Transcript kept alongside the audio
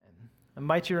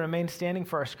invite you to remain standing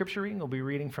for our scripture reading. We'll be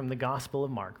reading from the Gospel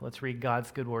of Mark. Let's read God's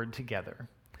good word together.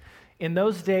 In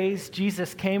those days,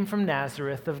 Jesus came from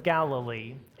Nazareth of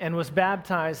Galilee and was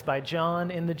baptized by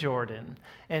John in the Jordan.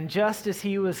 And just as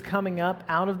he was coming up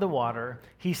out of the water,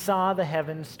 he saw the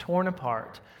heavens torn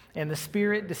apart and the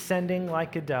Spirit descending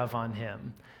like a dove on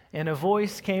him. And a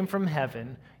voice came from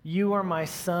heaven, "You are my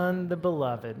Son, the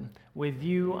Beloved. With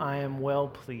you I am well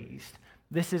pleased."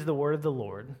 This is the word of the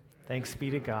Lord. Thanks be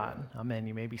to God. Amen.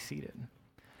 You may be seated.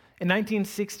 In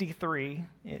 1963,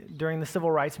 during the Civil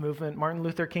Rights Movement, Martin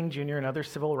Luther King Jr. and other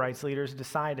civil rights leaders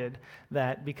decided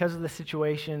that because of the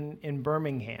situation in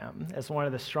Birmingham as one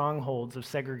of the strongholds of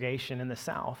segregation in the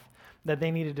South, that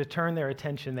they needed to turn their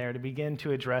attention there to begin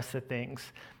to address the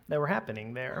things that were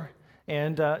happening there.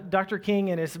 And Dr. King,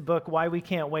 in his book, Why We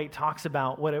Can't Wait, talks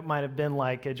about what it might have been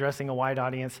like addressing a white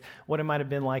audience, what it might have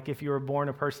been like if you were born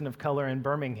a person of color in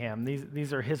Birmingham.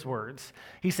 These are his words.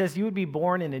 He says, "You would be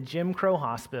born in a Jim Crow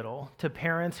hospital to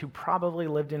parents who probably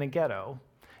lived in a ghetto.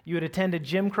 You would attend a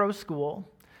Jim Crow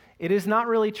school. It is not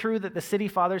really true that the city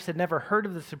fathers had never heard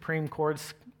of the Supreme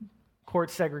Court's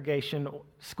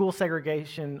school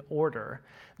segregation order.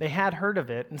 They had heard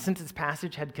of it, and since its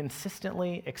passage had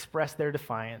consistently expressed their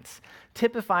defiance,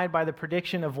 typified by the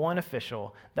prediction of one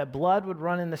official that blood would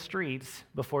run in the streets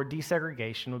before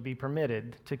desegregation would be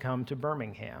permitted to come to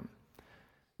Birmingham.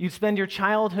 You'd spend your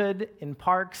childhood in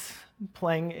parks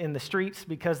playing in the streets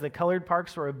because the colored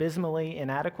parks were abysmally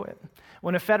inadequate.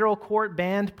 When a federal court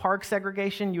banned park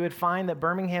segregation, you would find that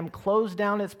Birmingham closed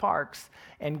down its parks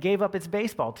and gave up its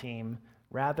baseball team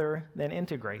rather than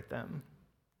integrate them.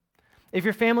 If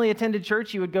your family attended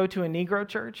church, you would go to a Negro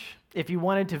church. If you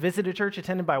wanted to visit a church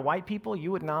attended by white people,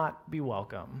 you would not be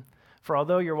welcome. For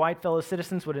although your white fellow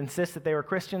citizens would insist that they were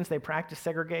Christians, they practiced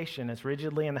segregation as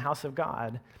rigidly in the house of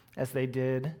God as they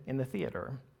did in the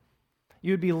theater.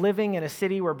 You would be living in a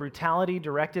city where brutality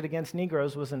directed against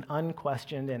Negroes was an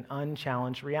unquestioned and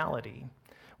unchallenged reality.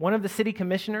 One of the city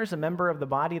commissioners, a member of the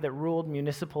body that ruled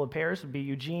municipal affairs, would be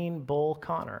Eugene Bull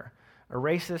Connor, a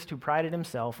racist who prided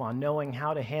himself on knowing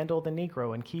how to handle the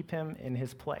Negro and keep him in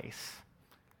his place.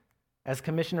 As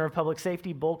Commissioner of Public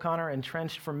Safety, Bull Connor,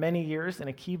 entrenched for many years in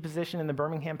a key position in the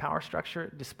Birmingham power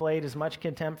structure, displayed as much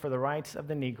contempt for the rights of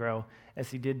the Negro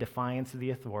as he did defiance of the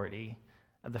authority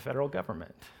of the federal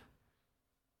government.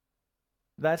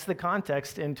 That's the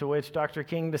context into which Dr.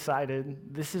 King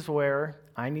decided, this is where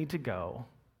I need to go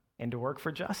and to work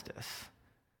for justice.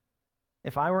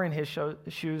 If I were in his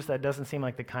shoes, that doesn't seem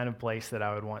like the kind of place that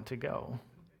I would want to go.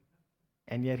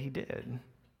 And yet he did.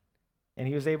 And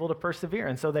he was able to persevere.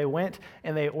 And so they went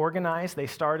and they organized. They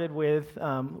started with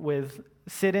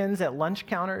sit-ins at lunch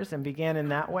counters and began in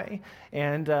that way.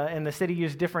 And the city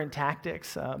used different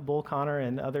tactics. Bull Connor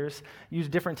and others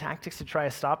used different tactics to try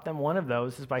to stop them. One of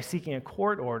those is by seeking a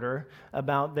court order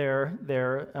about their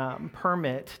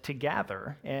permit to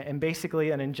gather. And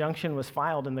basically an injunction was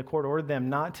filed, and the court ordered them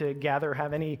not to gather,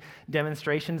 have any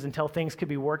demonstrations until things could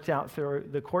be worked out through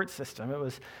the court system. It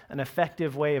was an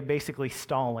effective way of basically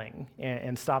stalling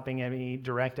and stopping any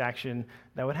direct action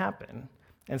that would happen.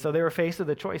 And so they were faced with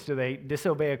a choice. Do they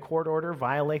disobey a court order,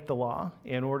 violate the law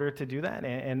in order to do that?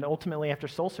 And ultimately, after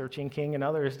soul-searching, King and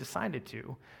others decided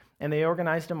to. And they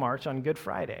organized a march on Good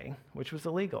Friday, which was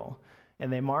illegal.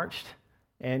 And they marched,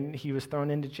 and he was thrown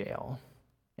into jail.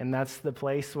 And that's the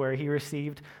place where he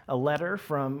received a letter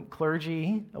from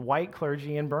clergy, a white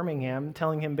clergy in Birmingham,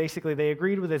 telling him basically they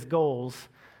agreed with his goals,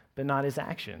 but not his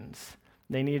actions.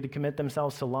 They needed to commit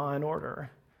themselves to law and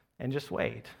order and just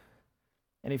wait.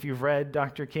 And if you've read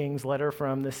Dr. King's letter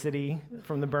from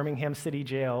the Birmingham City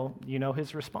Jail, you know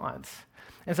his response.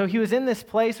 And so he was in this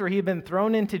place where he had been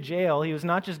thrown into jail. He was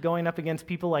not just going up against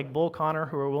people like Bull Connor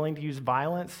who were willing to use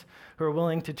violence, who were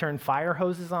willing to turn fire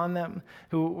hoses on them,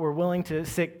 who were willing to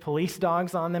sick police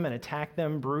dogs on them and attack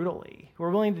them brutally, who were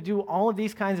willing to do all of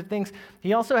these kinds of things.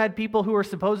 He also had people who were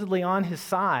supposedly on his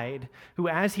side, who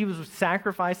as he was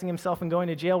sacrificing himself and going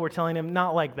to jail were telling him,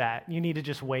 not like that, you need to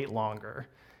just wait longer.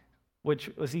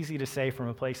 Which was easy to say from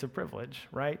a place of privilege,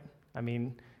 right? I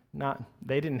mean,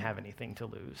 they didn't have anything to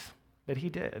lose, but he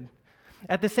did.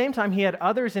 At the same time, he had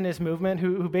others in his movement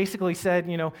who basically said,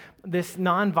 this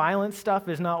nonviolent stuff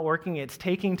is not working. It's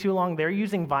taking too long. They're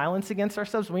using violence against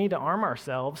ourselves. We need to arm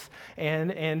ourselves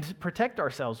and protect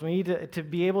ourselves. We need to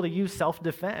be able to use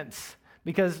self-defense,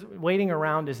 because waiting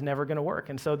around is never going to work.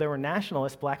 And so there were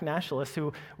nationalists, black nationalists,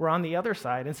 who were on the other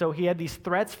side. And so he had these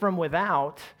threats from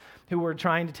without who were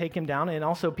trying to take him down, and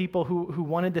also people who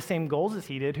wanted the same goals as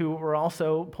he did, who were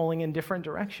also pulling in different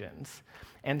directions.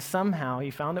 And somehow he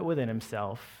found it within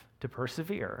himself to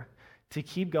persevere, to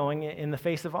keep going in the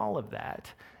face of all of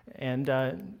that. And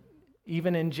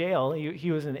Even in jail, he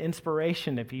was an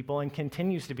inspiration to people and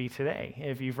continues to be today.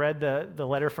 If you've read the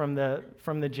letter from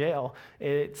the jail,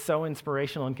 it's so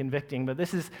inspirational and convicting. But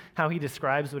this is how he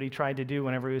describes what he tried to do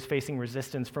whenever he was facing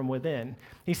resistance from within.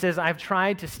 He says, "I've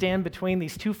tried to stand between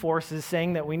these two forces,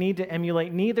 saying that we need to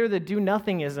emulate neither the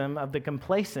do-nothingism of the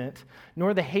complacent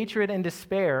nor the hatred and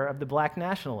despair of the black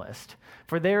nationalist.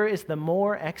 For there is the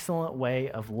more excellent way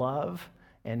of love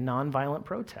and nonviolent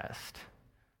protest."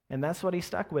 And that's what he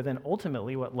stuck with, and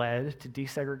ultimately what led to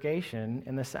desegregation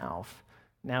in the South.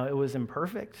 Now, it was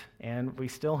imperfect, and we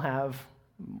still have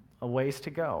a ways to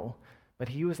go, but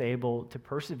he was able to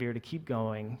persevere, to keep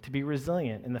going, to be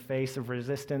resilient in the face of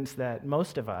resistance that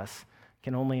most of us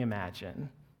can only imagine.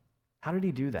 How did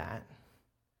he do that?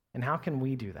 And how can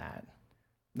we do that?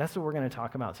 That's what we're going to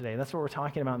talk about today. That's what we're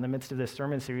talking about in the midst of this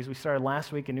sermon series. We started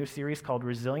last week a new series called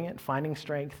Resilient, Finding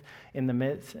Strength in the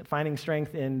Midst, Finding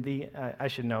Strength in the, I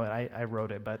should know it, I wrote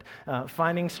it, but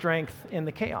Finding Strength in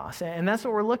the Chaos. And that's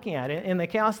what we're looking at. In the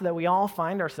chaos that we all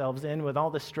find ourselves in with all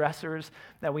the stressors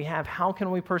that we have, how can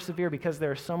we persevere? Because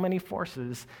there are so many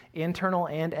forces, internal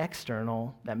and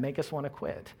external, that make us want to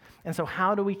quit. And so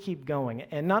how do we keep going?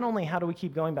 And not only how do we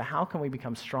keep going, but how can we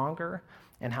become stronger?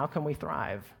 And how can we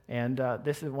thrive? And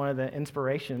this is one of the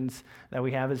inspirations that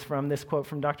we have is from this quote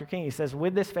from Dr. King. He says,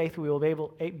 "With this faith, we will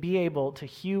be able to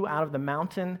hew out of the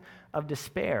mountain of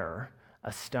despair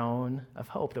a stone of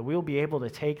hope." That we will be able to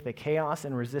take the chaos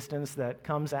and resistance that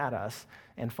comes at us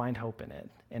and find hope in it.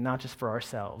 And not just for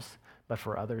ourselves, but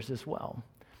for others as well.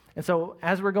 And so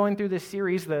as we're going through this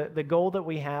series, the goal that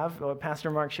we have, what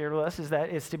Pastor Mark shared with us, is that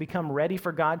it's to become ready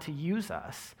for God to use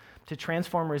us to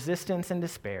transform resistance and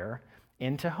despair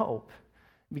into hope.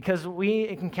 Because we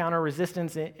encounter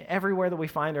resistance everywhere that we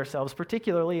find ourselves,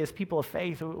 particularly as people of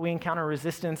faith. We encounter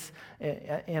resistance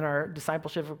in our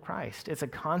discipleship of Christ. It's a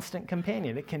constant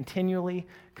companion. It continually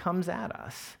comes at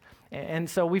us. And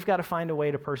so we've got to find a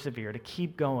way to persevere, to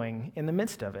keep going in the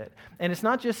midst of it. And it's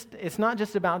not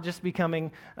just about just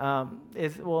becoming, Todd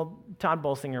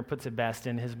Bolsinger puts it best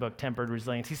in his book, Tempered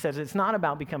Resilience. He says it's not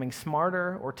about becoming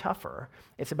smarter or tougher.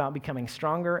 It's about becoming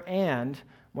stronger and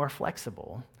more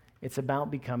flexible. It's about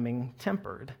becoming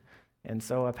tempered. And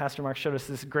so Pastor Mark showed us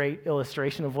this great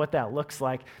illustration of what that looks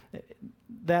like,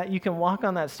 that you can walk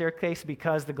on that staircase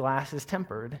because the glass is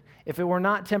tempered. If it were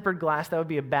not tempered glass, that would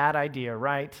be a bad idea,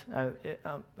 right?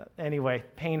 Anyway,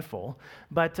 painful.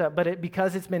 But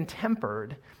because it's been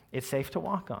tempered, it's safe to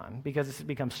walk on because it's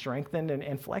become strengthened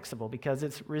and flexible because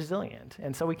it's resilient.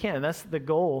 And so we can. And that's the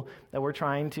goal that we're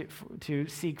trying to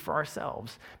seek for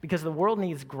ourselves, because the world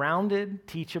needs grounded,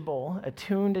 teachable,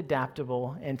 attuned,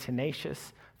 adaptable, and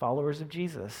tenacious followers of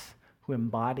Jesus who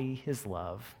embody his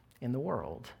love in the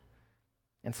world.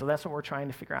 And so that's what we're trying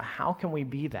to figure out. How can we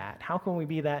be that? How can we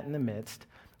be that in the midst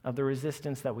of the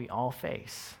resistance that we all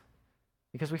face?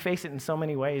 Because we face it in so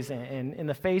many ways. And in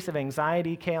the face of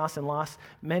anxiety, chaos, and loss,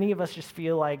 many of us just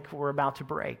feel like we're about to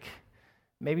break.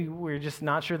 Maybe we're just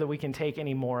not sure that we can take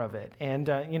any more of it. And,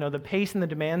 the pace and the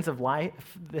demands of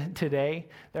life today,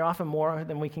 they're often more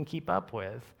than we can keep up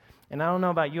with. And I don't know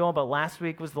about you all, but last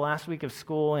week was the last week of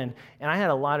school, and I had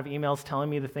a lot of emails telling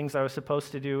me the things I was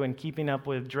supposed to do and keeping up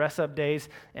with dress-up days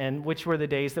and which were the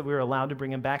days that we were allowed to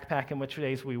bring a backpack and which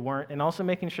days we weren't, and also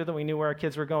making sure that we knew where our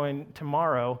kids were going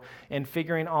tomorrow and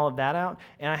figuring all of that out.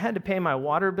 And I had to pay my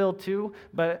water bill too,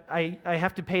 but I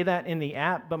have to pay that in the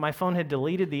app, but my phone had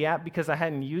deleted the app because I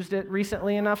hadn't used it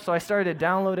recently enough, so I started to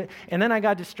download it, and then I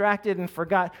got distracted and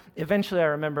forgot. Eventually I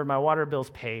remembered my water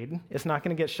bill's paid. It's not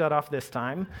going to get shut off this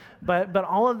time. But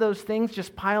all of those things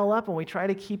just pile up, and we try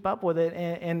to keep up with it,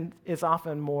 and it's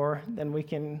often more than we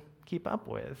can keep up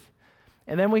with.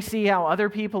 And then we see how other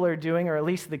people are doing, or at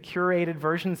least the curated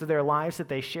versions of their lives that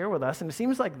they share with us, and it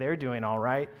seems like they're doing all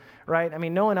right? I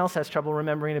mean, no one else has trouble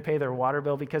remembering to pay their water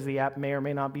bill because the app may or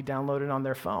may not be downloaded on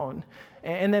their phone.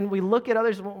 And then we look at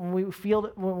others when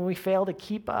we fail to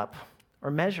keep up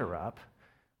or measure up,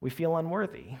 we feel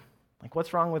unworthy. Like,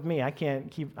 what's wrong with me? I can't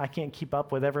keep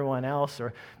up with everyone else,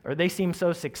 or they seem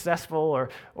so successful,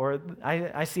 or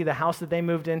I see the house that they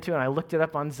moved into, and I looked it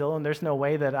up on Zillow, and there's no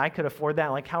way that I could afford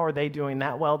that. Like, how are they doing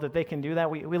that well that they can do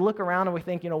that? We look around and we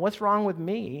think, what's wrong with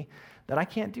me that I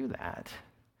can't do that?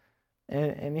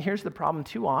 And here's the problem.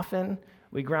 Too often,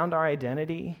 we ground our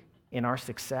identity in our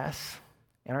success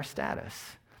and our status.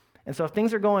 And so if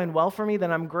things are going well for me,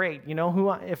 then I'm great.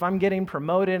 If I'm getting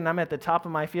promoted and I'm at the top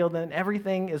of my field, then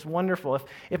everything is wonderful.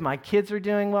 If my kids are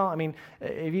doing well, I mean,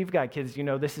 if you've got kids,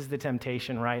 this is the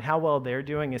temptation, right? How well they're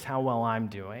doing is how well I'm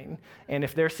doing. And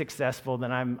if they're successful,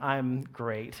 then I'm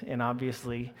great and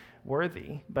obviously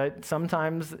worthy. But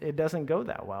sometimes it doesn't go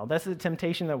that well. That's the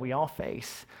temptation that we all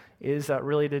face is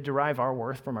really to derive our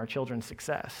worth from our children's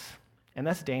success. And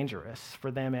that's dangerous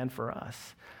for them and for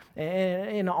us. And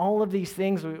in all of these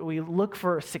things, we look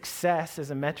for success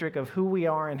as a metric of who we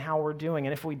are and how we're doing.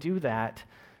 And if we do that,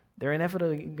 they're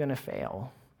inevitably going to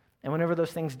fail. And whenever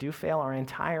those things do fail, our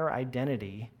entire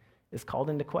identity is called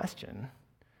into question.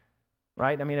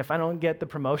 Right? I mean, if I don't get the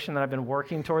promotion that I've been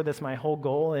working toward, that's my whole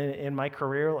goal in my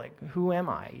career, like, who am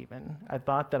I even? I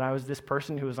thought that I was this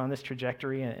person who was on this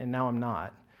trajectory, and now I'm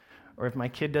not. Or if my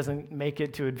kid doesn't make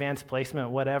it to advanced placement,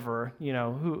 whatever,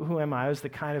 who am I? I was the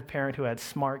kind of parent who had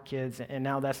smart kids, and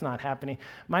now that's not happening.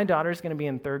 My daughter's going to be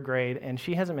in 3rd grade, and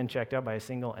she hasn't been checked out by a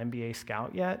single NBA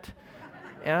scout yet.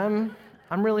 And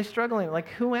I'm really struggling. Like,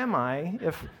 who am I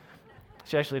if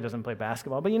she actually doesn't play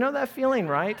basketball? But you know that feeling,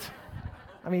 right?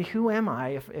 I mean, who am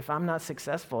I if I'm not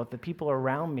successful, if the people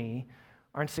around me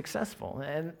aren't successful?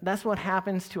 And that's what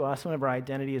happens to us whenever our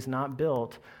identity is not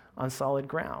built on solid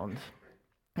ground.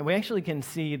 And we actually can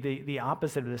see the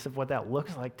opposite of this, of what that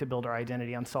looks like to build our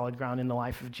identity on solid ground in the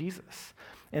life of Jesus.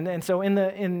 And so in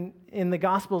the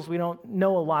Gospels, we don't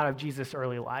know a lot of Jesus'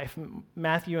 early life.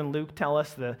 Matthew and Luke tell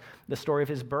us the story of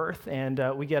his birth, and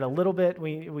we get a little bit.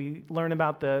 We learn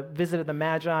about the visit of the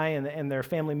Magi and their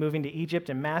family moving to Egypt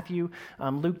in Matthew.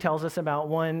 Luke tells us about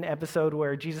one episode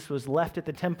where Jesus was left at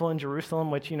the temple in Jerusalem,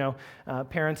 which,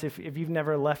 parents, if you've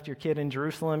never left your kid in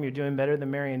Jerusalem, you're doing better than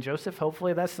Mary and Joseph.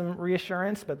 Hopefully that's some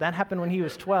reassurance, but that happened when he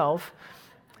was 12.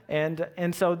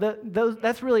 And so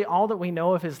that's really all that we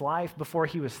know of his life before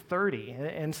he was 30.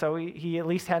 And so he at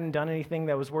least hadn't done anything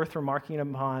that was worth remarking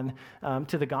upon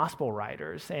to the gospel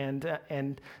writers.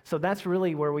 And so that's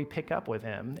really where we pick up with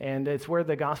him. And it's where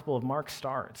the Gospel of Mark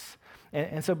starts.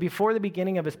 And so before the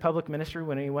beginning of his public ministry,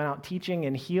 when he went out teaching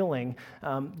and healing,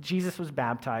 Jesus was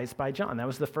baptized by John.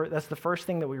 That's the first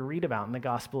thing that we read about in the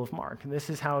Gospel of Mark. And this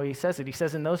is how he says it. He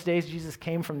says, "In those days, Jesus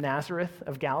came from Nazareth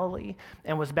of Galilee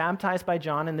and was baptized by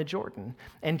John in the Jordan.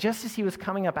 And just as he was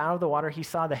coming up out of the water, he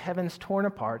saw the heavens torn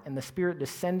apart and the Spirit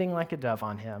descending like a dove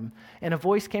on him. And a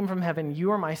voice came from heaven,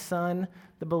 'You are my Son,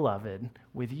 the Beloved.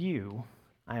 With you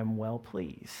I am well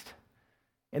pleased.'"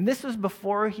 And this was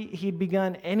before he'd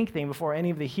begun anything, before any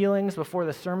of the healings, before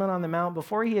the Sermon on the Mount,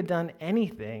 before he had done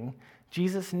anything.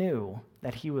 Jesus knew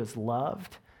that he was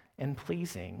loved and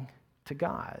pleasing to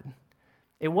God.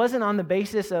 It wasn't on the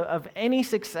basis of any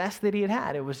success that he had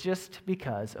had. It was just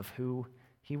because of who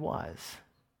he was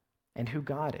and who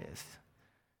God is.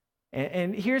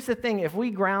 And here's the thing. If we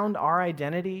ground our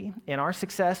identity in our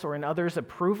success or in others'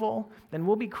 approval, then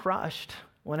we'll be crushed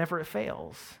whenever it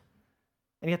fails.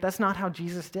 And yet that's not how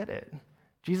Jesus did it.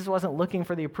 Jesus wasn't looking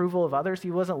for the approval of others.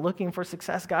 He wasn't looking for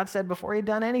success. God said before he had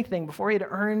done anything, before he had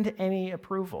earned any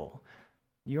approval,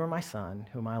 "You are my Son,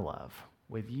 whom I love.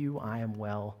 With you I am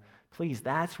well pleased."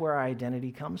 That's where our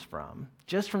identity comes from.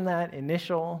 Just from that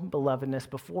initial belovedness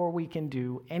before we can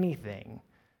do anything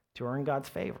to earn God's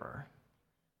favor.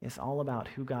 It's all about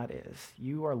who God is.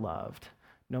 You are loved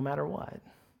no matter what.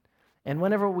 And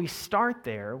whenever we start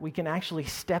there, we can actually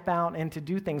step out and to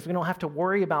do things. We don't have to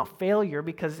worry about failure,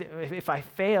 because if I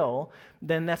fail,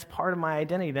 then that's part of my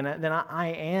identity. Then I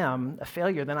am a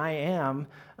failure. Then I am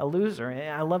a loser.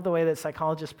 And I love the way that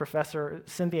psychologist Professor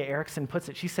Cynthia Erickson puts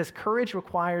it. She says, "Courage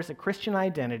requires a Christian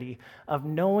identity of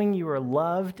knowing you are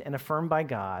loved and affirmed by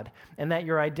God, and that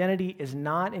your identity is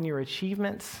not in your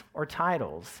achievements or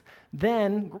titles.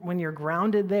 Then, when you're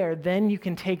grounded there, then you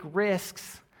can take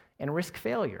risks and risk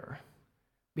failure.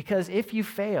 Because if you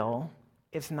fail,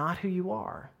 it's not who you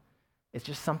are. It's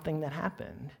just something that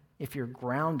happened. If you're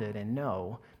grounded and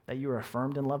know that you are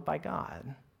affirmed and loved by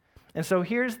God." And so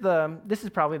this is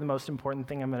probably the most important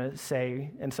thing I'm going to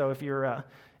say. And so if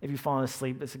you've fallen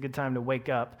asleep, it's a good time to wake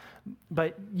up.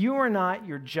 But you are not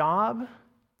your job.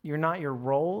 You're not your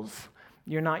roles.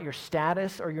 You're not your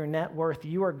status or your net worth.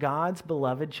 You are God's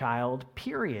beloved child,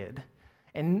 period.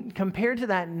 And compared to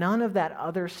that, none of that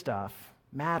other stuff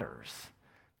matters.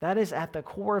 That is at the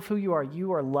core of who you are.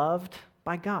 You are loved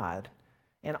by God.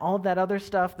 And all of that other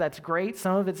stuff, that's great.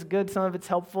 Some of it's good, some of it's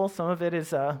helpful, some of it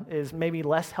is maybe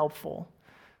less helpful.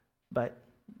 But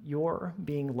your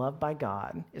being loved by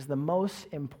God is the most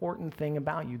important thing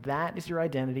about you. That is your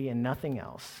identity and nothing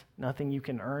else. Nothing you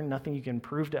can earn, nothing you can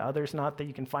prove to others, not that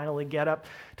you can finally get up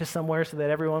to somewhere so that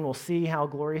everyone will see how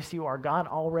glorious you are. God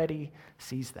already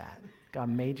sees that. God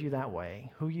made you that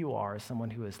way. Who you are is someone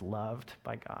who is loved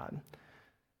by God.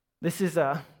 This is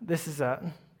a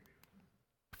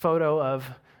photo of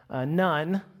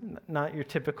nun, not your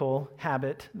typical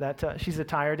habit, that she's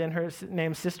attired in. Her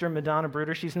name's Sister Madonna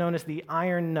Bruder. She's known as the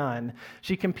Iron Nun.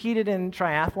 She competed in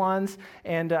triathlons,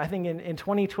 and I think in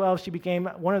 2012 she became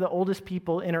one of the oldest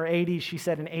people in her 80s. She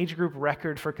set an age group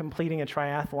record for completing a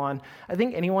triathlon. I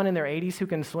think anyone in their 80s who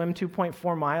can swim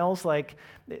 2.4 miles, like,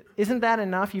 isn't that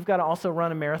enough? You've got to also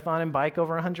run a marathon and bike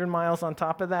over 100 miles on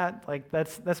top of that. Like,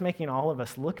 that's making all of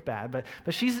us look bad.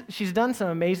 But she's done some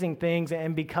amazing things,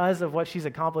 and because of what she's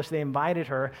accomplished, they invited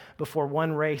her before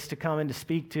one race to come and to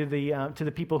speak to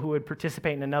the people who would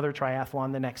participate in another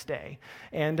triathlon the next day.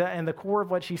 And the core of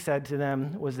what she said to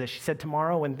them was this. She said,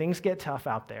 tomorrow when things get tough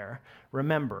out there,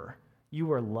 remember,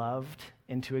 you are loved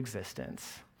into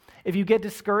existence. If you get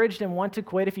discouraged and want to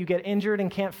quit, if you get injured and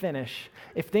can't finish,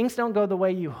 if things don't go the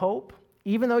way you hope,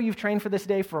 even though you've trained for this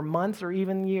day for months or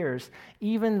even years,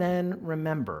 even then,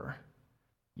 remember,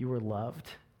 you were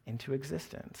loved into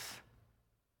existence.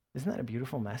 Isn't that a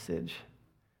beautiful message?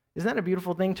 Isn't that a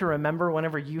beautiful thing to remember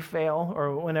whenever you fail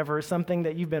or whenever something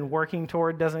that you've been working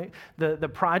toward doesn't, the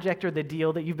project or the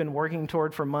deal that you've been working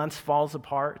toward for months falls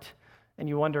apart? And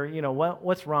you wonder,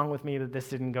 what's wrong with me that this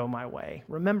didn't go my way?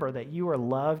 Remember that you are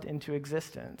loved into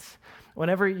existence.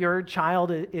 Whenever your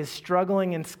child is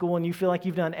struggling in school and you feel like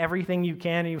you've done everything you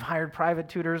can and you've hired private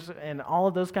tutors and all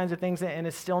of those kinds of things and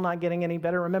it's still not getting any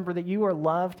better, remember that you are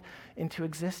loved into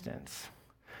existence.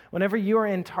 Whenever you are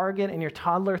in Target and your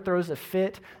toddler throws a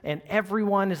fit and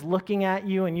everyone is looking at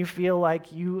you and you feel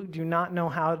like you do not know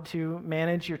how to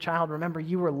manage your child, remember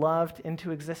you were loved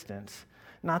into existence.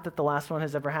 Not that the last one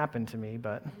has ever happened to me,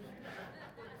 but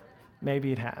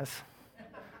maybe it has.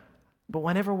 But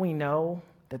whenever we know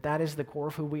that that is the core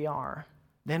of who we are,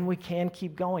 then we can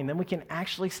keep going. Then we can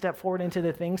actually step forward into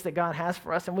the things that God has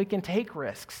for us, and we can take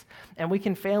risks. And we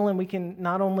can fail, and we can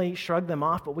not only shrug them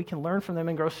off, but we can learn from them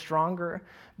and grow stronger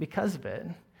because of it.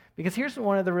 Because here's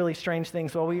one of the really strange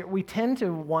things. Well, we tend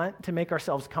to want to make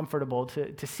ourselves comfortable,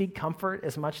 to seek comfort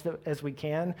as much as we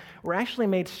can. We're actually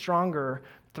made stronger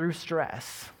through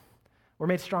stress. We're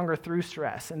made stronger through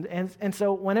stress. And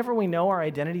so whenever we know our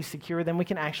identity is secure, then we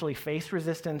can actually face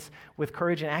resistance with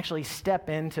courage and actually step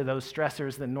into those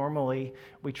stressors that normally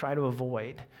we try to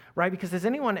avoid, right? Because has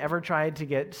anyone ever tried to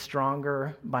get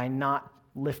stronger by not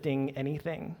lifting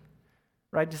anything,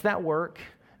 right? Does that work?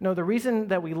 No, the reason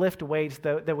that we lift weights,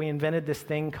 that we invented this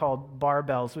thing called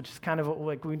barbells, which is kind of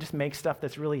like we just make stuff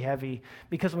that's really heavy,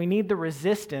 because we need the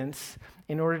resistance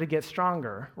in order to get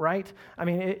stronger, right? I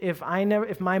mean, if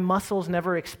my muscles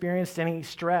never experienced any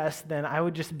stress, then I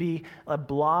would just be a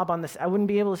blob on this. I wouldn't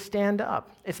be able to stand up.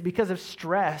 It's because of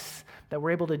stress that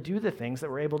we're able to do the things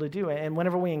that we're able to do. And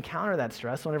whenever we encounter that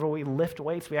stress, whenever we lift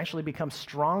weights, we actually become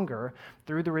stronger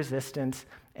through the resistance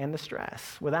and the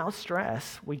stress. Without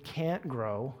stress, we can't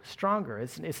grow stronger.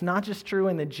 It's not just true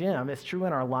in the gym, it's true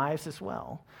in our lives as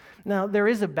well. Now, there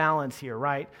is a balance here,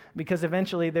 right? Because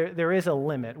eventually there is a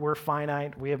limit. We're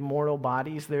finite. We have mortal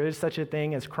bodies. There is such a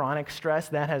thing as chronic stress.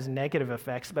 That has negative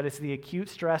effects, but it's the acute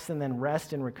stress and then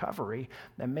rest and recovery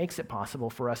that makes it possible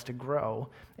for us to grow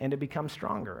and to become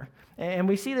stronger. And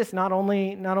we see this not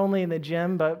only in the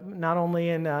gym, but not only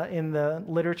in the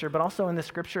literature, but also in the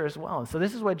scripture as well. And so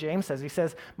this is what James says. He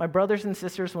says, "My brothers and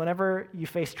sisters, whenever you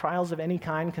face trials of any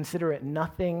kind, consider it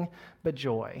nothing but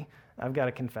joy." I've got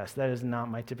to confess, that is not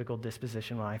my typical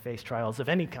disposition when I face trials of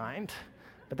any kind.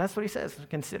 But that's what he says.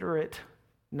 Consider it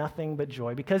nothing but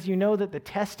joy, because you know that the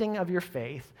testing of your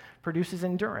faith produces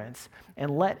endurance,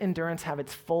 and let endurance have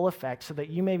its full effect so that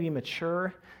you may be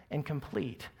mature and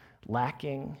complete,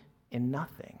 lacking in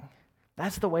nothing.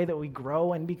 That's the way that we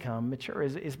grow and become mature,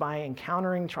 is by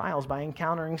encountering trials, by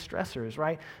encountering stressors,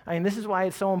 right? I mean, this is why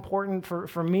it's so important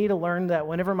for me to learn that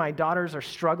whenever my daughters are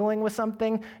struggling with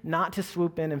something, not to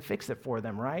swoop in and fix it for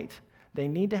them, right? They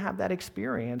need to have that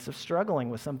experience of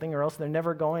struggling with something, or else they're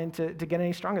never going to get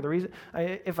any stronger. The reason,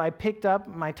 if I picked up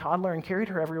my toddler and carried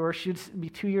her everywhere, she'd be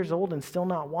 2 years old and still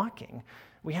not walking.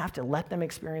 We have to let them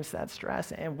experience that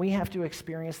stress, and we have to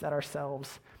experience that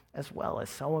ourselves as well. Is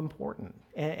so important.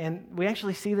 And we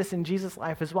actually see this in Jesus'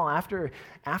 life as well.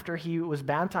 After he was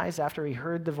baptized, after he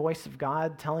heard the voice of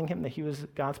God telling him that he was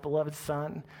God's beloved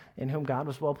Son, in whom God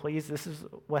was well pleased, this is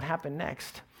what happened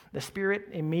next. The Spirit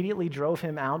immediately drove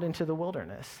him out into the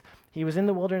wilderness. He was in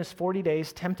the wilderness 40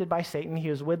 days, tempted by Satan. He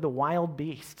was with the wild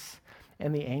beasts,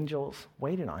 and the angels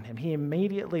waited on him. He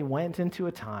immediately went into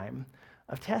a time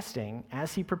of testing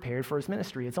as he prepared for his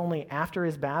ministry. It's only after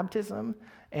his baptism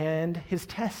and his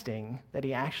testing that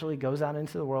he actually goes out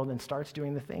into the world and starts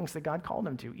doing the things that God called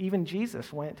him to. Even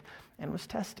Jesus went and was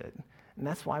tested. And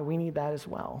that's why we need that as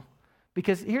well.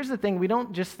 Because here's the thing, we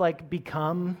don't just like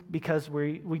become because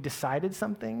we decided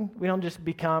something. We don't just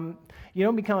become, you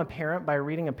don't become a parent by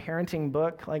reading a parenting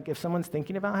book. Like if someone's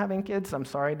thinking about having kids, I'm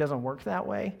sorry, it doesn't work that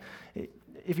way.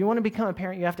 If you want to become a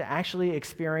parent, you have to actually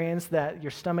experience that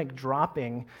your stomach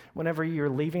dropping whenever you're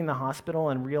leaving the hospital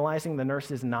and realizing the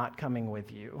nurse is not coming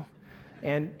with you.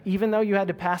 And even though you had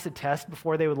to pass a test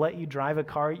before they would let you drive a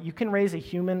car, you can raise a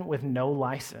human with no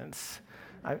license.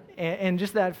 And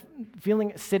just that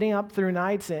feeling, sitting up through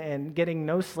nights and getting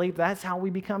no sleep, that's how we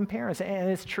become parents.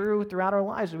 And it's true throughout our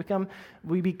lives.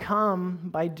 We become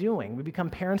by doing. We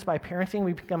become parents by parenting.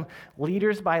 We become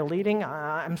leaders by leading.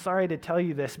 I'm sorry to tell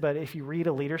you this, but if you read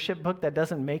a leadership book, that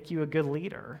doesn't make you a good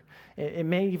leader. It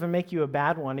may even make you a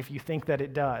bad one if you think that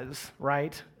it does,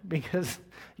 right? Because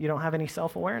you don't have any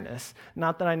self-awareness.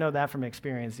 Not that I know that from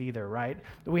experience either, right?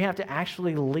 But we have to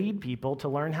actually lead people to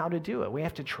learn how to do it. We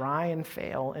have to try and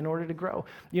fail in order to grow.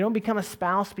 You don't become a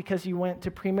spouse because you went to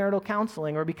premarital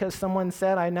counseling or because someone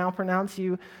said, I now pronounce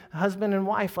you husband and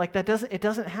wife. Like it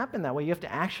doesn't happen that way. You have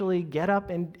to actually get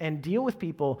up and deal with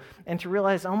people and to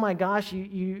realize, oh my gosh,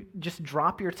 you just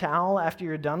drop your towel after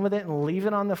you're done with it and leave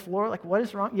it on the floor. Like what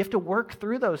is wrong? You have to work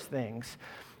through those things.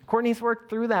 Courtney's worked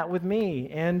through that with me,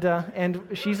 and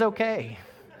she's okay.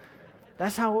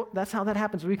 That's how that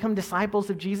happens. We become disciples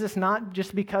of Jesus not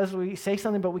just because we say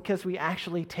something, but because we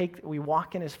actually we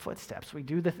walk in his footsteps. We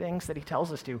do the things that he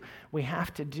tells us to. We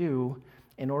have to do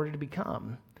in order to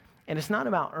become. And it's not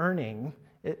about earning,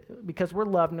 because we're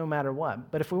loved no matter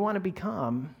what. But if we want to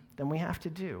become, then we have to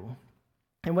do.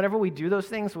 And whenever we do those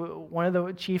things, one of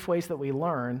the chief ways that we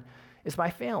learn is by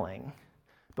failing.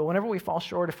 But whenever we fall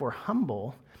short, if we're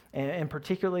humble, and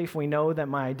particularly if we know that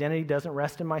my identity doesn't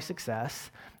rest in my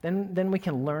success, then we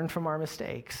can learn from our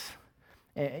mistakes.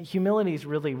 Humility is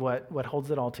really what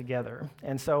holds it all together.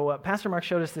 And so Pastor Mark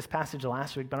showed us this passage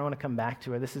last week, but I want to come back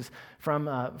to it. This is from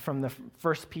the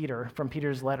First Peter, from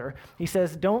Peter's letter. He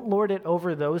says, don't lord it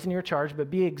over those in your charge,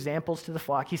 but be examples to the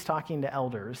flock. He's talking to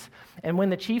elders. And when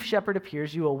the chief shepherd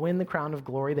appears, you will win the crown of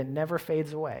glory that never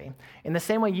fades away. In the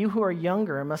same way, you who are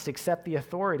younger must accept the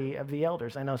authority of the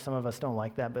elders. I know some of us don't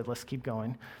like that, but let's keep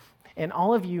going. And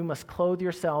all of you must clothe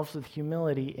yourselves with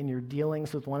humility in your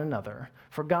dealings with one another.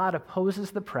 For God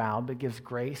opposes the proud, but gives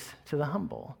grace to the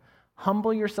humble.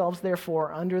 Humble yourselves,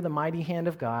 therefore, under the mighty hand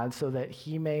of God, so that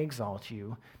he may exalt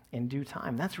you in due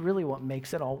time. That's really what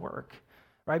makes it all work,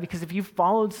 right? Because if you've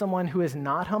followed someone who is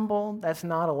not humble, that's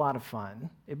not a lot of fun.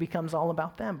 It becomes all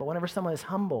about them. But whenever someone is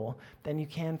humble, then you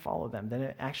can follow them. Then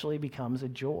it actually becomes a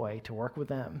joy to work with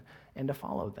them and to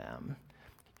follow them.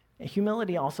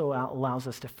 Humility also allows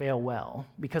us to fail well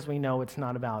because we know it's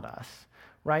not about us,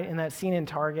 right? In that scene in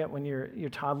Target when your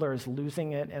toddler is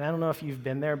losing it, and I don't know if you've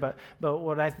been there, but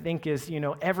what I think is,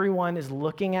 everyone is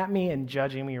looking at me and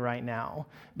judging me right now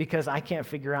because I can't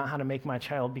figure out how to make my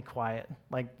child be quiet.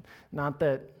 Like, not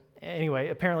that, anyway,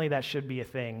 apparently that should be a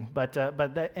thing, but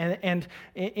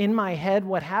in my head,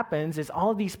 what happens is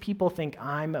all of these people think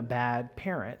I'm a bad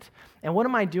parent. And what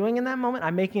am I doing in that moment?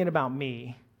 I'm making it about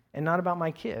me and not about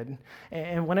my kid.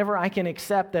 And whenever I can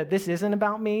accept that this isn't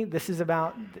about me, this is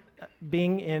about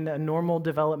being in a normal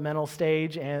developmental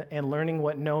stage and learning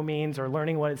what no means or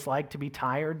learning what it's like to be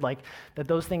tired, like that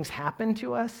those things happen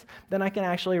to us, then I can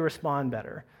actually respond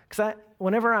better. Because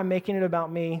whenever I'm making it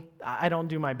about me, I don't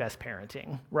do my best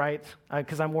parenting, right?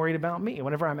 Because I'm worried about me.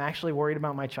 Whenever I'm actually worried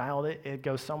about my child, it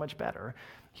goes so much better.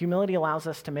 Humility allows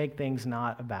us to make things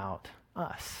not about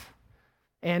us.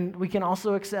 And we can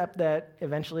also accept that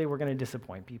eventually we're going to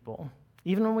disappoint people.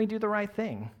 Even when we do the right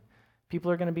thing,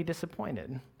 people are going to be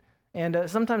disappointed. And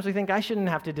sometimes we think I shouldn't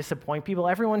have to disappoint people.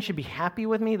 Everyone should be happy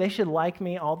with me. They should like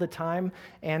me all the time.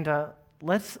 And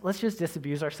let's just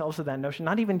disabuse ourselves of that notion.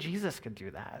 Not even Jesus could do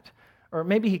that. Or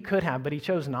maybe he could have, but he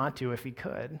chose not to if he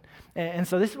could. And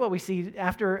so this is what we see.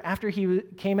 After he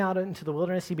came out into the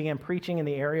wilderness, he began preaching in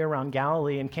the area around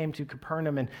Galilee and came to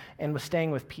Capernaum and was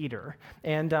staying with Peter.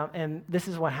 And this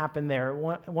is what happened there.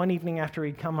 One evening after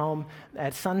he'd come home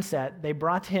at sunset, they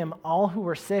brought to him all who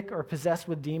were sick or possessed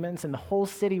with demons, and the whole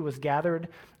city was gathered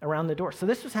around the door. So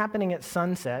this was happening at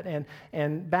sunset,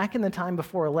 and back in the time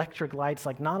before electric lights,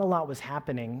 like not a lot was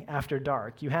happening after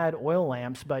dark. You had oil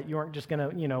lamps, but you weren't just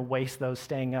going to, waste those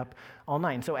staying up all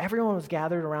night. And so everyone was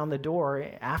gathered around the door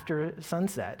after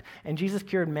sunset. And Jesus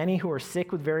cured many who were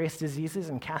sick with various diseases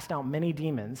and cast out many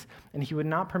demons. And he would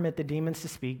not permit the demons to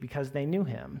speak because they knew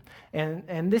him.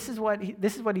 And this is what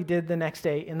he did the next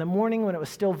day. In the morning when it was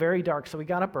still very dark, so he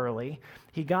got up early,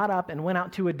 he got up and went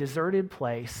out to a deserted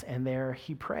place, and there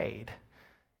he prayed.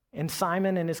 And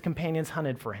Simon and his companions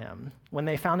hunted for him. When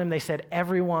they found him, they said,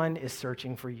 "Everyone is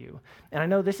searching for you." And I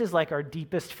know this is like our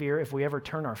deepest fear if we ever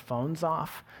turn our phones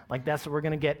off. Like that's what we're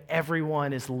going to get.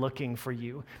 Everyone is looking for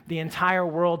you. The entire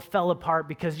world fell apart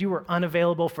because you were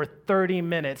unavailable for 30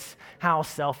 minutes. How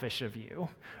selfish of you,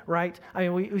 right? I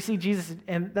mean, we see Jesus,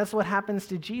 and that's what happens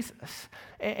to Jesus.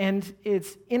 And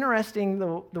it's interesting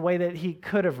the way that he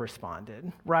could have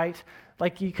responded, right?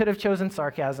 Like he could have chosen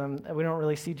sarcasm. We don't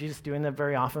really see Jesus doing that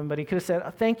very often, but he could have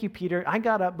said, "Thank you, Peter. I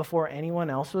got up before anyone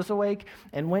else was awake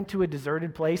and went to a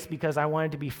deserted place because I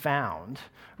wanted to be found,"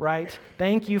 right?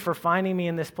 "Thank you for finding me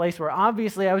in this place where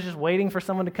obviously I was just waiting for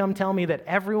someone to come tell me that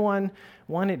everyone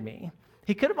wanted me."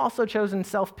 He could have also chosen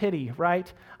self-pity,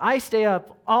 right? "I stay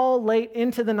up all late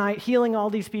into the night healing all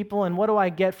these people, and what do I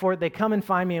get for it? They come and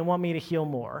find me and want me to heal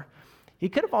more." He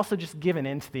could have also just given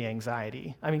in to the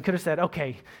anxiety. I mean, could have said,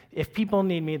 "Okay, if people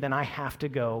need me, then I have to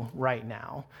go right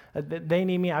now. They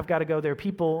need me, I've got to go. There are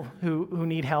people who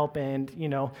need help, and,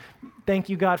 thank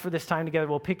you, God, for this time together.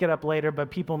 We'll pick it up later,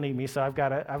 but people need me, so I've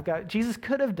got." Jesus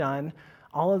could have done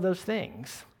all of those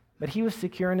things, but he was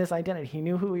secure in his identity. He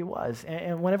knew who he was.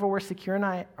 And whenever we're secure in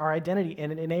our identity,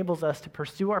 and it enables us to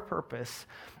pursue our purpose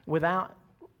without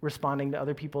responding to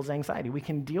other people's anxiety, we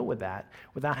can deal with that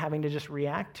without having to just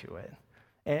react to it.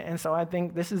 And so I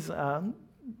think this is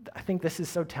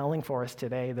so telling for us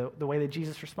today, the way that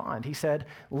Jesus responded. He said,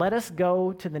 "Let us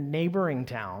go to the neighboring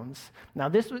towns." Now,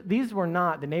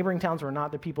 the neighboring towns were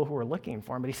not the people who were looking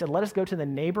for him, but he said, "Let us go to the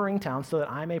neighboring towns so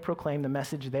that I may proclaim the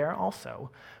message there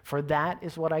also, for that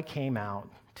is what I came out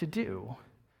to do."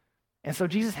 And so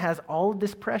Jesus has all of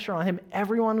this pressure on him.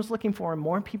 Everyone was looking for him.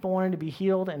 More people wanted to be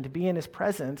healed and to be in his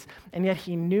presence. And yet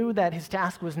he knew that his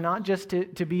task was not just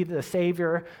to be the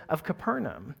savior of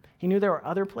Capernaum. He knew there were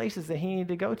other places that he needed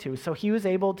to go to. So he was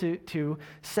able to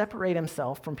separate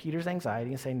himself from Peter's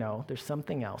anxiety and say, "No, there's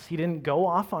something else." He didn't go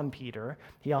off on Peter.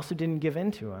 He also didn't give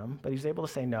in to him. But he was able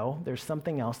to say, "No, there's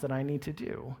something else that I need to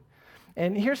do."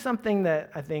 And here's something that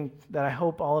I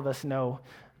hope all of us know.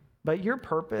 But your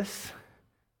purpose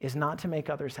is not to make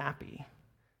others happy.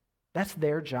 That's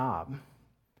their job.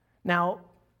 Now,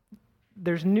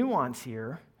 there's nuance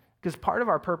here, because part of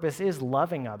our purpose is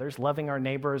loving others, loving our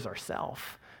neighbors, ourselves,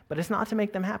 but it's not to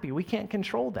make them happy. We can't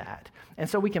control that. And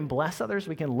so we can bless others,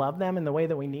 we can love them in the way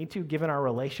that we need to, given our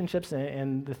relationships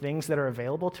and the things that are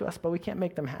available to us, but we can't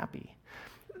make them happy.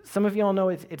 Some of you all know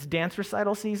it's dance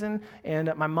recital season,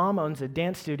 and my mom owns a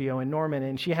dance studio in Norman,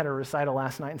 and she had a recital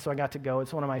last night, and so I got to go.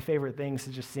 It's one of my favorite things,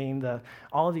 is just seeing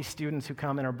all of these students who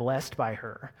come and are blessed by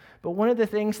her. But one of the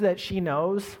things that she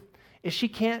knows is she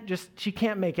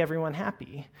can't make everyone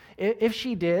happy. If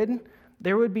she did,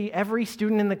 there would be every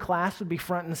student in the class would be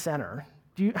front and center.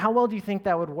 How well do you think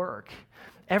that would work?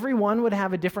 Everyone would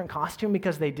have a different costume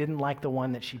because they didn't like the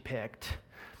one that she picked.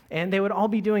 And they would all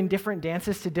be doing different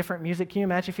dances to different music. Can you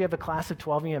imagine if you have a class of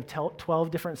 12 and you have 12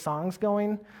 different songs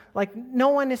going? Like, no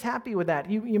one is happy with that.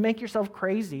 You make yourself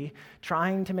crazy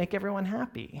trying to make everyone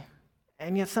happy.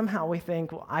 And yet somehow we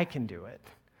think, well, I can do it.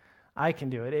 I can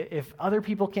do it. If other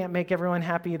people can't make everyone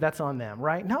happy, that's on them,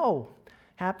 right? No.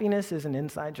 Happiness is an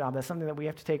inside job. That's something that we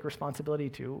have to take responsibility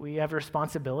to. We have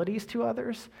responsibilities to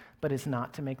others, but it's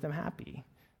not to make them happy.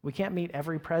 We can't meet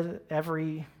every preference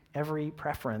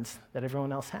that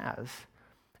everyone else has.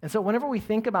 And so whenever we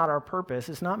think about our purpose,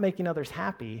 it's not making others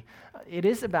happy.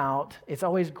 It's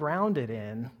always grounded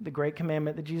in the great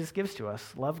commandment that Jesus gives to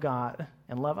us: love God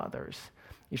and love others.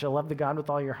 You shall love the God with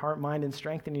all your heart, mind, and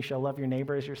strength, and you shall love your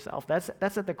neighbor as yourself. That's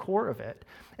at the core of it.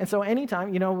 And so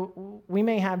anytime, we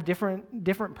may have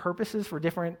different purposes for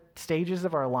different stages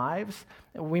of our lives.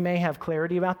 We may have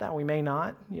clarity about that, we may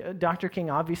not. Dr. King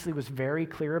obviously was very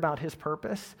clear about his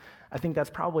purpose. I think that's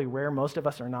probably rare. Most of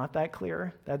us are not that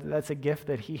clear. That's a gift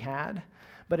that he had.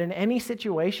 But in any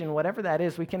situation, whatever that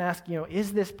is, we can ask,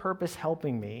 is this purpose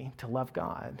helping me to love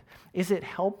God? Is it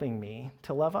helping me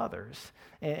to love others?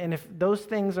 And if those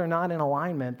things are not in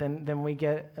alignment, then we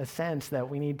get a sense that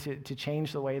we need to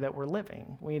change the way that we're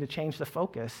living. We need to change the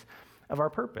focus of our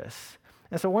purpose.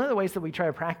 And so one of the ways that we try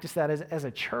to practice that as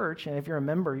a church, and if you're a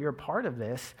member, you're a part of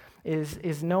this, is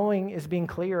being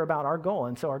clear about our goal.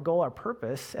 And so our goal, our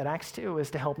purpose at Acts 2 is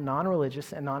to help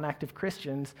non-religious and non-active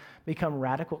Christians become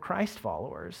radical Christ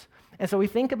followers. And so we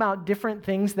think about different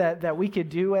things that we could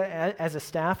do as a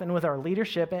staff and with our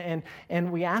leadership,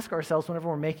 and we ask ourselves whenever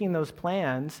we're making those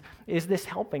plans, is this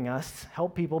helping us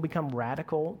help people become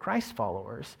radical Christ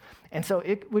followers? And so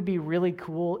it would be really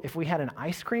cool if we had an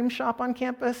ice cream shop on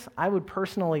campus. I would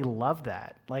personally love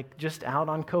that. Like just out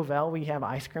on Covell, we have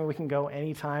ice cream. We can go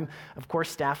anytime. Of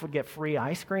course, staff would get free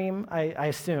ice cream, I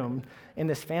assume, in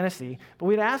this fantasy. But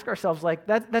we'd ask ourselves, like,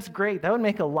 that's great. That would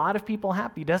make a lot of people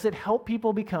happy. Does it help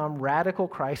people become radical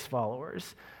Christ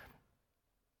followers?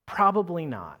 Probably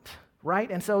not. Right?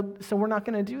 And so we're not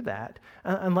going to do that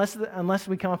unless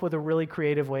we come up with a really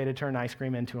creative way to turn ice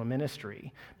cream into a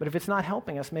ministry. But if it's not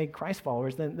helping us make Christ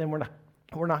followers, then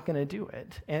we're not going to do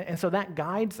it. And so that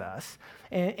guides us.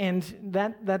 And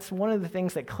that's one of the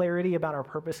things that clarity about our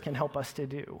purpose can help us to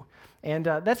do. And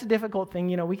that's a difficult thing.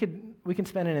 You know, we can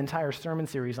spend an entire sermon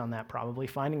series on that probably,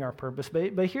 finding our purpose.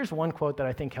 But here's one quote that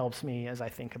I think helps me as I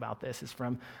think about this. It's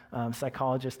from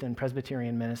psychologist and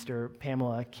Presbyterian minister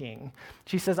Pamela King.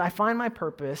 She says, "I find my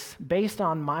purpose based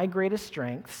on my greatest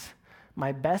strengths,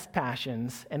 my best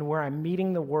passions, and where I'm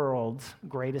meeting the world's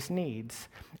greatest needs.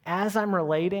 As I'm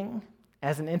relating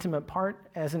as an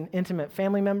intimate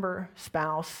family member,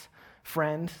 spouse,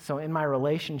 friend, so in my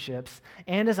relationships,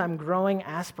 and as I'm growing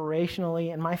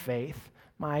aspirationally in my faith,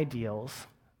 my ideals,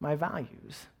 my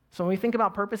values." So when we think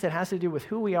about purpose, it has to do with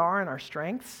who we are and our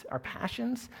strengths, our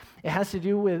passions. It has to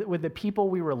do with the people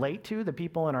we relate to, the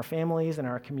people in our families and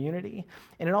our community.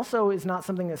 And it also is not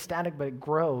something that's static, but it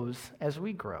grows as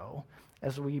we grow,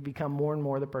 as we become more and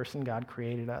more the person God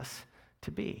created us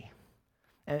to be.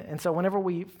 And so whenever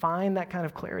we find that kind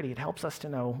of clarity, it helps us to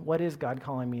know, what is God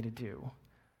calling me to do?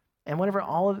 And whenever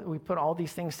we put all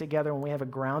these things together, when we have a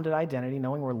grounded identity,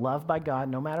 knowing we're loved by God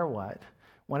no matter what,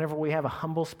 whenever we have a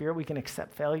humble spirit, we can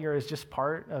accept failure as just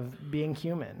part of being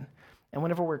human. And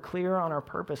whenever we're clear on our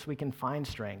purpose, we can find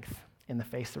strength in the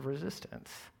face of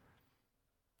resistance.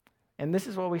 And this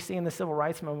is what we see in the civil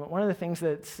rights movement. One of the things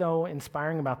that's so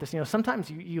inspiring about this,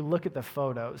 sometimes you look at the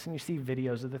photos and you see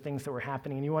videos of the things that were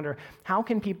happening, and you wonder, how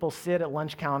can people sit at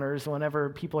lunch counters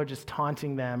whenever people are just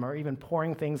taunting them or even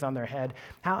pouring things on their head?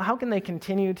 How can they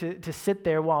continue to sit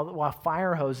there while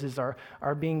fire hoses are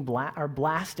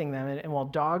blasting them and while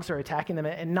dogs are attacking them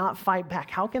and not fight back?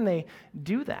 How can they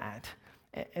do that?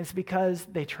 It's because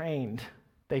they trained,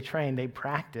 they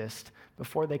practiced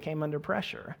before they came under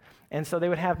pressure. And so they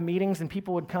would have meetings and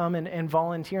people would come and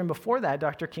volunteer. And before that,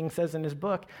 Dr. King says in his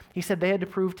book, he said they had to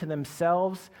prove to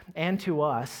themselves and to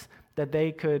us that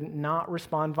they could not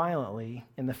respond violently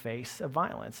in the face of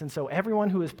violence. And so everyone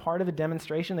who was part of a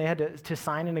demonstration, they had to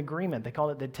sign an agreement. They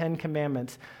called it the 10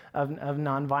 Commandments of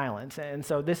nonviolence. And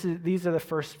so these are the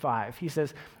first 5. He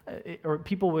says, or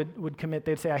people would commit,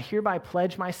 they'd say, "I hereby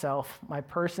pledge myself, my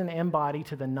person and body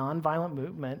to the nonviolent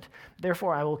movement.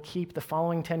 Therefore, I will keep the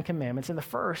following 10 Commandments." And the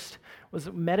first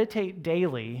was meditate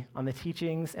daily on the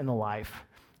teachings and the life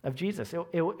of Jesus.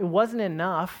 It wasn't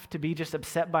enough to be just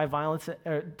upset by violence,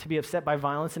 or to be upset by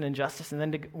violence and injustice and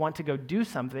then to want to go do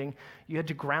something. You had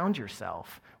to ground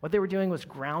yourself. What they were doing was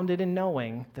grounded in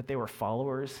knowing that they were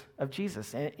followers of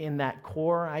Jesus in that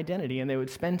core identity, and they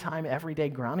would spend time every day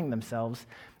grounding themselves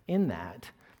in that.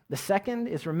 The second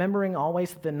is remembering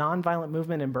always that the nonviolent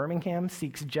movement in Birmingham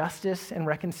seeks justice and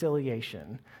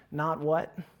reconciliation, not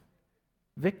what?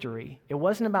 Victory. It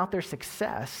wasn't about their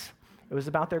success. It was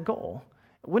about their goal.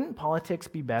 Wouldn't politics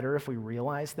be better if we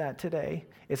realized that today?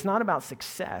 It's not about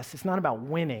success. It's not about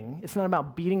winning. It's not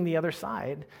about beating the other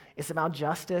side. It's about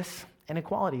justice and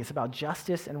equality. It's about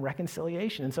justice and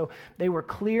reconciliation. And so they were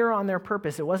clear on their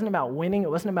purpose. It wasn't about winning.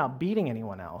 It wasn't about beating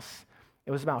anyone else.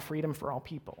 It was about freedom for all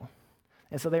people.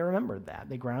 And so they remembered that.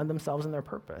 They grounded themselves in their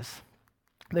purpose.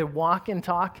 They walk and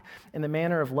talk in the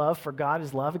manner of love, for God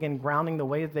is love, again, grounding the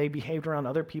way that they behaved around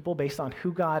other people based on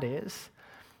who God is.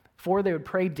 4, they would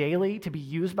pray daily to be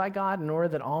used by God in order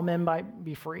that all men might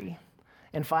be free.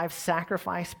 And 5,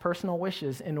 sacrifice personal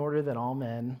wishes in order that all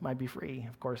men might be free.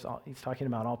 Of course, he's talking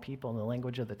about all people in the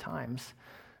language of the times.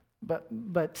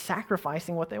 But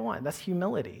sacrificing what they want, that's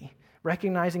humility.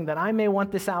 Recognizing that I may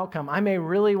want this outcome. I may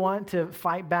really want to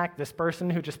fight back this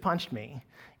person who just punched me.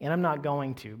 And I'm not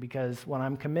going to, because what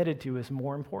I'm committed to is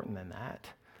more important than that.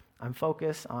 I'm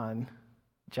focused on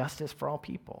justice for all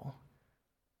people,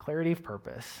 clarity of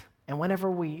purpose. And whenever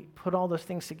we put all those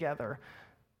things together,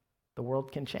 the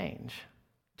world can change.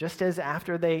 Just as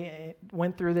after they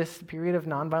went through this period of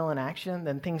nonviolent action,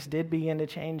 then things did begin to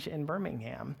change in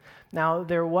Birmingham. Now,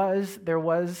 there was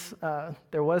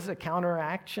a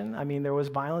counteraction. I mean, there was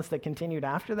violence that continued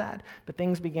after that, but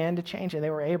things began to change, and they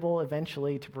were able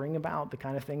eventually to bring about the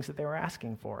kind of things that they were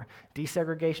asking for.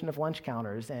 Desegregation of lunch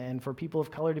counters, and for people of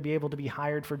color to be able to be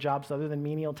hired for jobs other than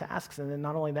menial tasks, and then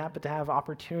not only that, but to have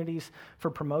opportunities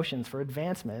for promotions, for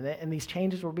advancement. And these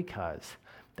changes were because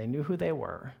they knew who they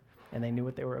were, and they knew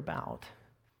what they were about.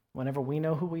 Whenever we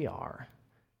know who we are,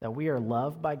 that we are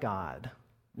loved by God,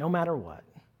 no matter what,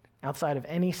 outside of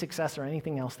any success or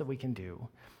anything else that we can do,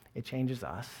 it changes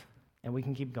us, and we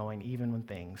can keep going even when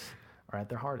things are at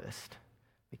their hardest,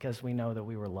 because we know that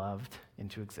we were loved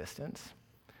into existence.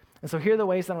 And so here are the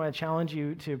ways that I want to challenge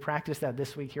you to practice that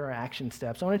this week. Here are action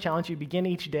steps. I want to challenge you to begin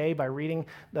each day by reading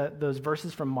those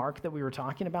verses from Mark that we were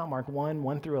talking about, Mark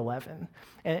 1 through 11.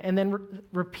 And then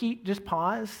repeat, just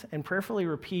pause and prayerfully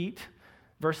repeat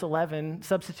verse 11,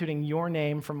 substituting your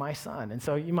name for my son. And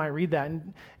so you might read that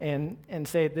and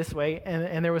say it this way,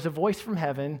 and there was a voice from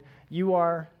heaven, you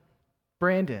are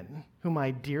Brandon, whom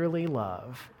I dearly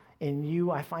love. In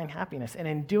you I find happiness. And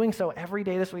in doing so every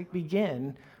day this week,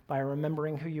 begin by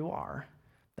remembering who you are.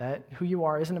 That who you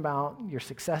are isn't about your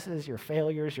successes, your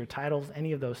failures, your titles,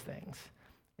 any of those things.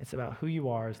 It's about who you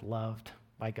are as loved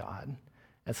by God,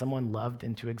 as someone loved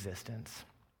into existence.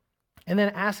 And then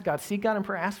ask God, seek God in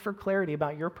prayer, ask for clarity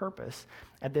about your purpose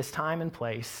at this time and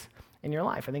place in your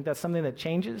life. I think that's something that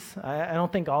changes. I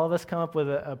don't think all of us come up with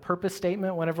a purpose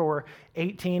statement whenever we're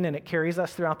 18 and it carries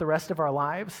us throughout the rest of our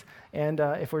lives. And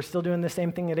if we're still doing the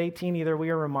same thing at 18, either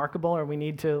we are remarkable or we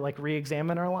need to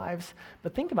re-examine our lives.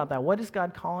 But think about that. What is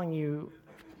God calling you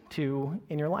to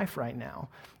in your life right now?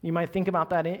 You might think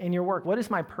about that in your work. What is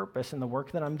my purpose in the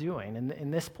work that I'm doing in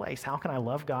this place? How can I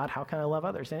love God? How can I love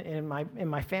others? In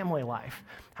my family life,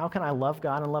 how can I love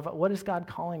God and love? What is God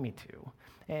calling me to?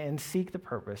 And seek the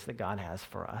purpose that God has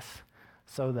for us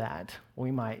so that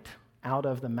we might, out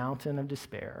of the mountain of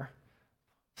despair,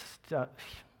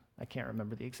 I can't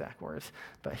remember the exact words,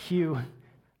 but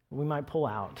we might pull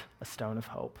out a stone of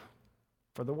hope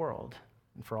for the world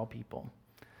and for all people.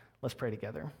 Let's pray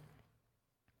together.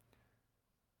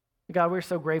 God, we're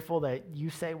so grateful that you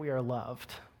say we are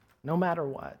loved, no matter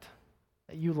what,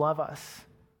 that you love us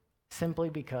simply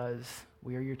because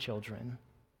we are your children.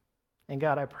 And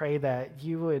God, I pray that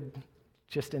you would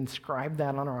just inscribe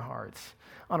that on our hearts.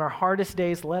 On our hardest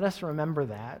days, let us remember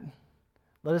that.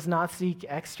 Let us not seek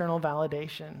external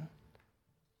validation,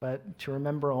 but to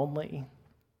remember only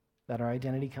that our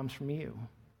identity comes from you.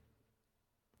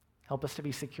 Help us to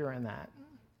be secure in that.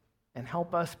 And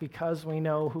help us, because we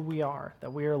know who we are,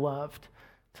 that we are loved,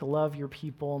 to love your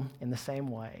people in the same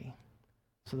way,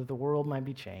 so that the world might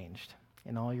be changed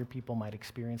and all your people might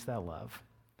experience that love.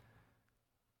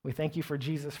 We thank you for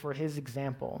Jesus, for his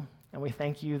example, and we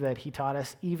thank you that he taught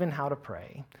us even how to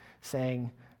pray, saying,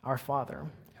 Our Father,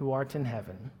 who art in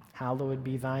heaven, hallowed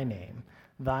be thy name.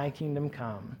 Thy kingdom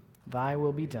come, thy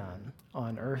will be done,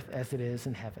 on earth as it is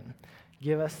in heaven.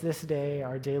 Give us this day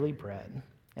our daily bread,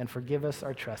 and forgive us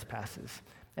our trespasses,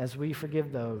 as we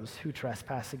forgive those who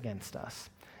trespass against us.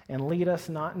 And lead us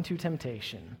not into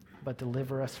temptation, but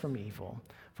deliver us from evil.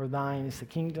 For thine is the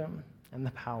kingdom, and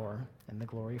the power, and the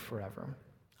glory forever.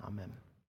 Amen.